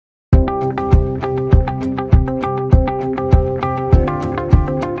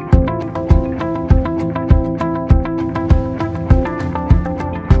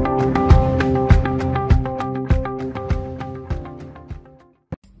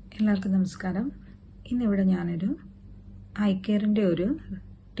എല്ലാവർക്കും നമസ്കാരം. ഇന്നിവിടെ ഞാനൊരു ഐ കെയറിൻ്റെ ഒരു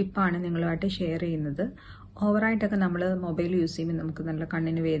ടിപ്പാണ് നിങ്ങളുമായിട്ട് ഷെയർ ചെയ്യുന്നത്. ഓവറായിട്ടൊക്കെ നമ്മൾ മൊബൈൽ യൂസ് ചെയ്യുമ്പോൾ നമുക്ക് നല്ല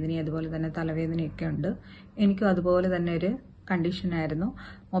കണ്ണിന് വേദനയും അതുപോലെ തന്നെ തലവേദനയൊക്കെ ഉണ്ട്. എനിക്കും അതുപോലെ തന്നെ ഒരു കണ്ടീഷനായിരുന്നു.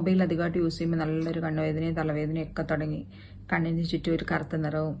 മൊബൈൽ അധികമായിട്ട് യൂസ് ചെയ്യുമ്പോൾ നല്ലൊരു കണ്ണുവേദനയും തലവേദനയും ഒക്കെ തുടങ്ങി. കണ്ണിന് ചുറ്റും ഒരു കറുത്ത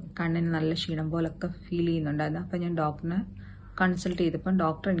നിറവും കണ്ണിന് നല്ല ക്ഷീണം പോലൊക്കെ ഫീൽ ചെയ്യുന്നുണ്ടായിരുന്നു. അപ്പോൾ ഞാൻ ഡോക്ടറിനെ കൺസൾട്ട് ചെയ്തപ്പോൾ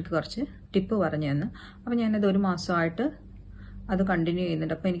ഡോക്ടർ എനിക്ക് കുറച്ച് ടിപ്പ് പറഞ്ഞു തന്നു. അപ്പോൾ ഞാനത് ഒരു മാസമായിട്ട് അത് കണ്ടിന്യൂ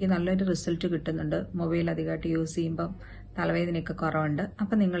ചെയ്യുന്നുണ്ട്. അപ്പോൾ എനിക്ക് നല്ലൊരു റിസൾട്ട് കിട്ടുന്നുണ്ട്. മൊബൈൽ അധികമായിട്ട് യൂസ് ചെയ്യുമ്പം തലവേദനയൊക്കെ കുറവുണ്ട്.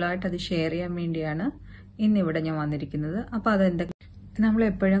 അപ്പം നിങ്ങളായിട്ട് അത് ഷെയർ ചെയ്യാൻ വേണ്ടിയാണ് ഇന്നിവിടെ ഞാൻ വന്നിരിക്കുന്നത്. അപ്പോൾ അതെന്തൊക്കെ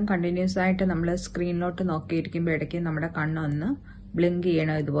നമ്മളെപ്പോഴും കണ്ടിന്യൂസ് ആയിട്ട് നമ്മൾ സ്ക്രീനിലോട്ട് നോക്കിയിരിക്കുമ്പോൾ ഇടയ്ക്ക് നമ്മുടെ കണ്ണൊന്ന് ബ്ലിങ്ക്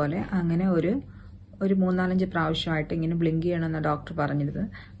ചെയ്യണം. ഇതുപോലെ അങ്ങനെ ഒരു 3-4 പ്രാവശ്യമായിട്ട് ഇങ്ങനെ ബ്ലിങ്ക് ചെയ്യണമെന്ന് ഡോക്ടർ പറഞ്ഞിരുന്നത്.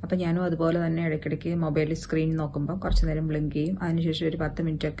 അപ്പം ഞാനും അതുപോലെ തന്നെ ഇടയ്ക്കിടയ്ക്ക് മൊബൈലിൽ സ്ക്രീൻ നോക്കുമ്പോൾ കുറച്ച് നേരം ബ്ലിങ്ക് ചെയ്യും. അതിനുശേഷം ഒരു 10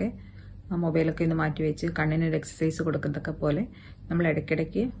 മിനിറ്റൊക്കെ മൊബൈലൊക്കെ ഒന്ന് മാറ്റി വെച്ച് കണ്ണിനൊരു എക്സസൈസ് കൊടുക്കുന്നതൊക്കെ പോലെ നമ്മൾ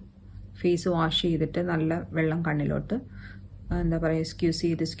ഇടയ്ക്കിടയ്ക്ക് ഫേസ് വാഷ് ചെയ്തിട്ട് നല്ല വെള്ളം കണ്ണിലോട്ട് സ്ക്യൂസ്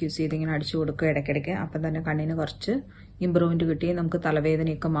ചെയ്ത് ഇങ്ങനെ അടിച്ചു കൊടുക്കുക ഇടയ്ക്കിടയ്ക്ക്. അപ്പം തന്നെ കണ്ണിന് കുറച്ച് ഇമ്പ്രൂവ്മെൻറ്റ് കിട്ടുകയും നമുക്ക്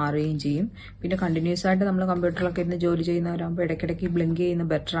തലവേദനയൊക്കെ മാറുകയും ചെയ്യും. പിന്നെ കണ്ടിന്യൂസ് ആയിട്ട് നമ്മൾ കമ്പ്യൂട്ടറിലൊക്കെ ഇരുന്ന് ജോലി ചെയ്യുന്നവരാകുമ്പോൾ ഇടയ്ക്കിടയ്ക്ക് ബ്ലിങ്ക്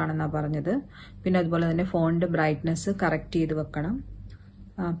ചെയ്യുന്നത് ബെറ്റർ ആണെന്നാണ് പറഞ്ഞത്. പിന്നെ അതുപോലെ തന്നെ ഫോണിൻ്റെ ബ്രൈറ്റ്നസ് കറക്റ്റ് ചെയ്ത് വെക്കണം.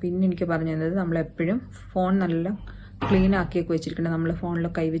 പിന്നെ എനിക്ക് പറഞ്ഞു തന്നത് നമ്മളെപ്പോഴും ഫോൺ നല്ല ക്ലീൻ ആക്കിയൊക്കെ വെച്ചിരിക്കണം. നമ്മൾ ഫോണിൽ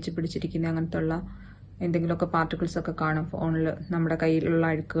കൈവച്ച് പിടിച്ചിരിക്കുന്ന അങ്ങനത്തെ ഉള്ള എന്തെങ്കിലുമൊക്കെ പാർട്ടിക്കിൾസ് ഒക്കെ കാണും ഫോണിൽ. നമ്മുടെ കയ്യിലുള്ള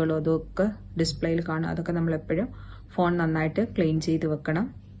അഴുക്കുകളോ അതൊക്കെ ഡിസ്പ്ലേയിൽ കാണും. അതൊക്കെ നമ്മളെപ്പോഴും ഫോൺ നന്നായിട്ട് ക്ലീൻ ചെയ്ത് വെക്കണം.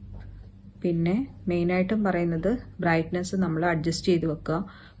 പിന്നെ മെയിനായിട്ടും പറയുന്നത് ബ്രൈറ്റ്നസ് നമ്മൾ അഡ്ജസ്റ്റ് ചെയ്ത് വെക്കുക.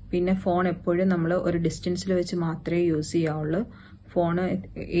 പിന്നെ ഫോൺ എപ്പോഴും നമ്മൾ ഒരു ഡിസ്റ്റൻസിൽ വെച്ച് മാത്രമേ യൂസ് ചെയ്യാവുള്ളൂ. ഫോണ്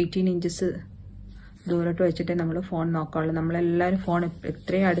 18 ഇഞ്ചസ് ദൂരോട്ട് വെച്ചിട്ടേ നമ്മൾ ഫോൺ നോക്കാവുള്ളൂ. നമ്മളെല്ലാവരും ഫോൺ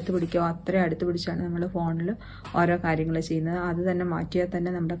എത്രയും അടുത്ത് പിടിക്കുക അത്രയും അടുത്ത് പിടിച്ചാണ് നമ്മൾ ഫോണിൽ ഓരോ കാര്യങ്ങൾ ചെയ്യുന്നത്. അത് തന്നെ മാറ്റിയാൽ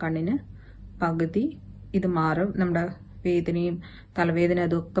തന്നെ നമ്മുടെ കണ്ണിന് പകുതി ഇത് മാറും. നമ്മുടെ വേദനയും തലവേദന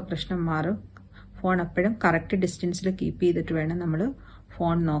അതൊക്കെ പ്രശ്നം മാറും. ഫോൺ എപ്പോഴും കറക്റ്റ് ഡിസ്റ്റൻസിൽ കീപ്പ് ചെയ്തിട്ട് വേണം നമ്മൾ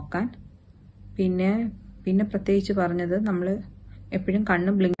ഫോൺ നോക്കാൻ. പിന്നെ പ്രത്യേകിച്ച് പറഞ്ഞത് നമ്മൾ എപ്പോഴും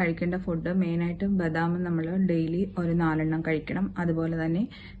കണ്ണും ബ്ലിങ്ക് കഴിക്കേണ്ട ഫുഡ് മെയിനായിട്ടും ബദാം നമ്മൾ ഡെയിലി ഒരു 4 എണ്ണം കഴിക്കണം. അതുപോലെ തന്നെ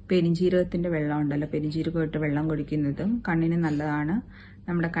പെരിഞ്ജീരകത്തിൻ്റെ വെള്ളം ഉണ്ടല്ലോ, പെരിഞ്ജീരകം ഇട്ട് വെള്ളം കുടിക്കുന്നതും കണ്ണിന് നല്ലതാണ്.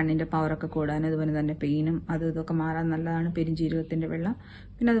 നമ്മുടെ കണ്ണിൻ്റെ പവറൊക്കെ കൂടാനും അതുപോലെ തന്നെ പെയിനും ഇതൊക്കെ മാറാൻ നല്ലതാണ് പെരിഞ്ജീരകത്തിൻ്റെ വെള്ളം.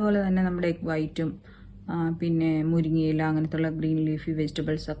 പിന്നെ അതുപോലെ തന്നെ നമ്മുടെ എഗ് വൈറ്റും പിന്നെ മുരിങ്ങയില അങ്ങനത്തുള്ള ഗ്രീൻ ലീഫി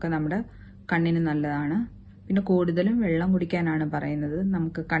വെജിറ്റബിൾസ് ഒക്കെ നമ്മുടെ കണ്ണിന് നല്ലതാണ്. പിന്നെ കൂടുതലും വെള്ളം കുടിക്കാനാണ് പറയുന്നത്.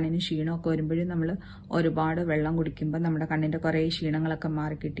 നമുക്ക് കണ്ണിന് ക്ഷീണമൊക്കെ വരുമ്പോഴും നമ്മൾ ഒരുപാട് വെള്ളം കുടിക്കുമ്പോൾ നമ്മുടെ കണ്ണിൻ്റെ കുറേ ക്ഷീണങ്ങളൊക്കെ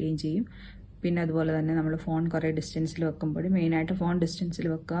മാറിക്കിട്ടുകയും ചെയ്യും. പിന്നെ അതുപോലെ തന്നെ നമ്മൾ ഫോൺ കുറേ ഡിസ്റ്റൻസിൽ വെക്കുമ്പോഴും മെയിനായിട്ട് ഫോൺ ഡിസ്റ്റൻസിൽ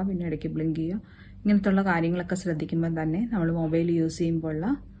വെക്കുക. പിന്നെ ഇടയ്ക്ക് ബ്ലിങ്ക് ചെയ്യുക. ഇങ്ങനത്തുള്ള കാര്യങ്ങളൊക്കെ ശ്രദ്ധിക്കുമ്പോൾ തന്നെ നമ്മൾ മൊബൈൽ യൂസ് ചെയ്യുമ്പോഴുള്ള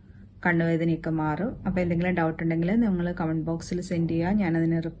കണ്ണുവേദനയൊക്കെ മാറും. അപ്പോൾ എന്തെങ്കിലും ഡൗട്ട് ഉണ്ടെങ്കിൽ നിങ്ങൾ കമൻറ്റ് ബോക്സിൽ സെൻഡ് ചെയ്യുക,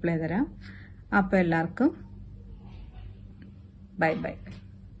 ഞാനതിന് റിപ്ലൈ തരാം. അപ്പോൾ എല്ലാവർക്കും ബൈ.